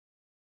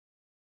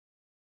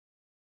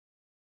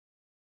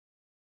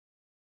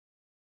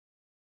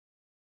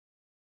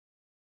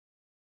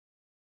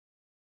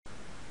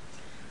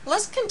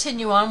Let's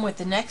continue on with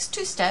the next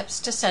two steps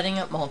to setting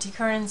up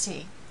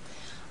multi-currency.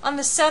 On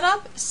the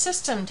Setup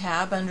System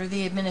tab under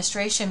the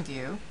Administration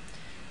view,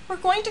 we're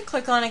going to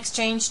click on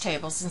Exchange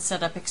Tables and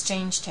set up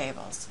Exchange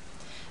Tables.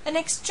 An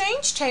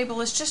exchange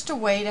table is just a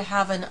way to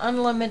have an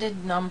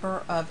unlimited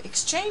number of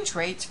exchange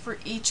rates for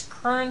each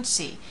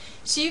currency.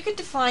 So you could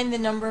define the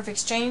number of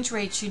exchange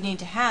rates you need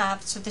to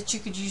have so that you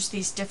could use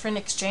these different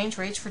exchange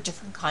rates for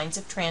different kinds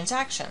of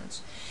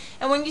transactions.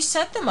 And when you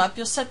set them up,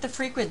 you'll set the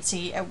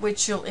frequency at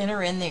which you'll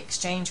enter in the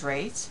exchange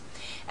rates,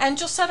 and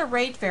you'll set a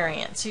rate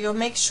variant. So you'll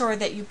make sure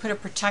that you put a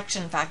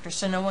protection factor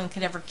so no one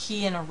could ever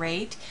key in a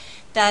rate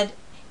that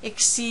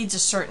exceeds a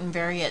certain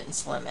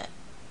variance limit.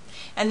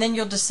 And then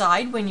you'll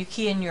decide when you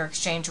key in your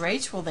exchange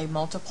rates, will they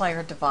multiply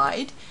or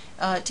divide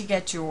to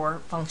get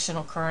your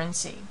functional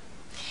currency.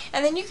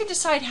 And then you can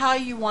decide how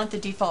you want the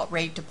default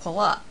rate to pull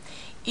up,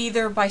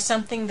 either by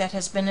something that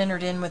has been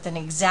entered in with an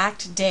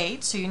exact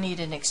date, so you need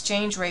an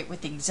exchange rate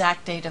with the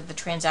exact date of the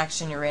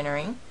transaction you're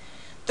entering,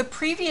 the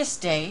previous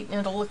date, and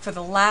it'll look for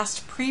the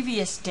last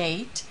previous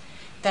date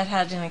that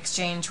had an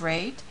exchange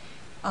rate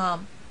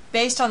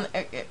based on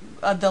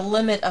the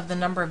limit of the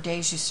number of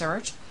days you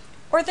search,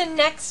 or the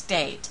next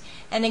date.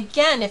 And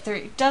again, if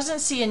it doesn't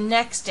see a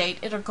next date,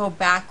 it'll go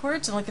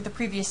backwards and look at the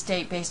previous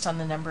date based on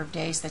the number of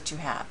days that you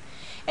have.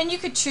 And you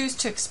could choose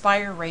to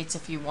expire rates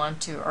if you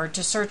want to, or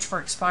to search for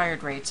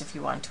expired rates if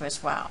you want to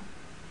as well.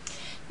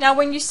 Now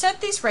when you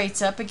set these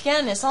rates up,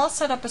 again, it's all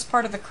set up as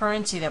part of the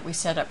currency that we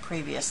set up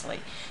previously.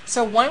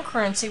 So one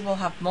currency will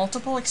have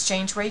multiple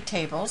exchange rate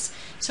tables,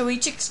 so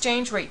each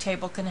exchange rate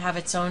table can have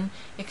its own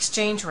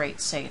exchange rate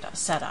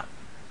set up.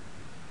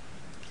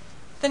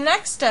 The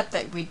next step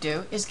that we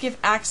do is give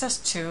access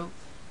to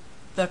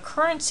the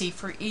currency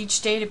for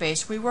each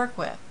database we work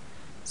with.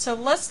 So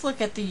let's look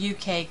at the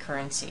UK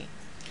currency.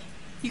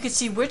 You can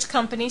see which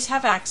companies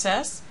have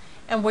access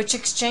and which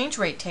exchange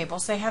rate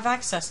tables they have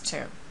access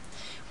to.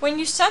 When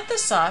you set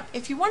this up,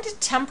 if you want to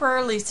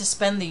temporarily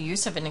suspend the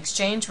use of an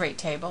exchange rate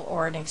table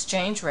or an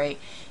exchange rate,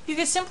 you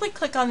can simply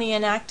click on the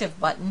inactive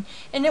button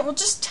and it will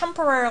just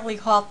temporarily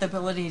halt the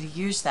ability to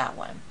use that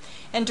one.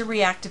 And to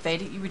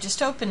reactivate it, you would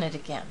just open it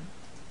again.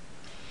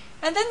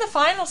 And then the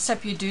final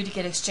step you do to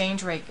get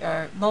exchange rate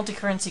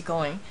multi-currency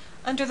going,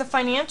 under the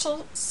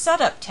Financial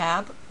Setup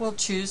tab, we'll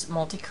choose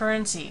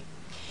Multi-Currency.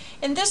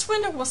 In this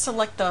window, we'll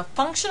select the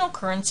functional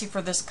currency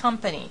for this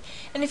company.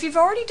 And if you've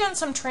already done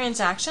some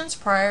transactions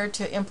prior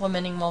to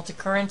implementing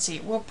multi-currency,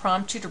 it will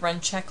prompt you to run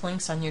check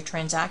links on your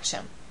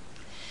transaction.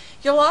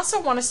 You'll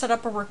also want to set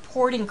up a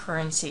reporting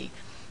currency.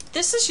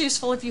 This is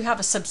useful if you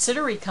have a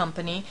subsidiary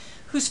company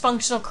whose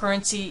functional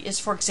currency is,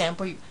 for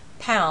example,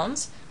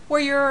 pounds,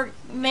 where your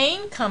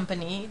main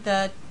company,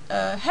 the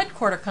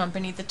headquarter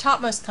company, the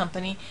topmost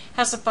company,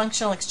 has a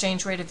functional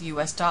exchange rate of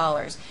US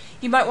dollars.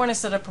 You might want to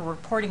set up a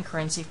reporting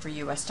currency for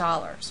US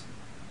dollars.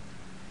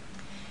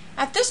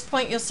 At this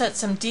point, you'll set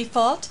some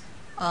default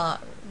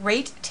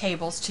rate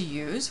tables to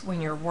use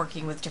when you're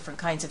working with different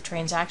kinds of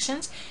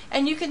transactions,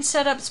 and you can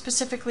set up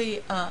specific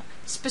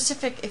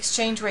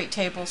exchange rate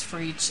tables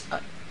for each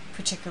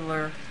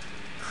particular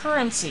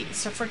currency.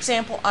 So for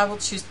example, I will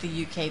choose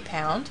the UK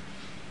pound,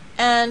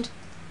 and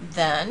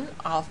then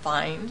I'll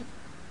find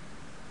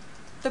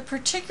the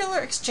particular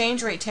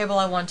exchange rate table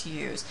I want to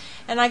use,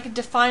 and I can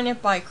define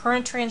it by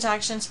current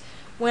transactions,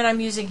 when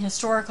I'm using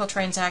historical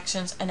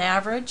transactions, an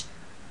average,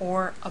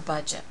 or a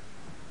budget.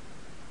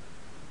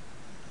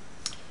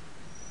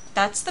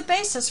 That's the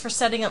basis for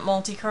setting up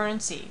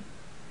multi-currency.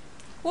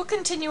 We'll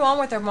continue on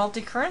with our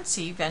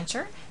multi-currency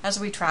venture as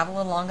we travel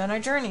along on our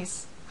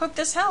journeys. Hope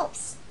this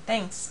helps.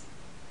 Thanks.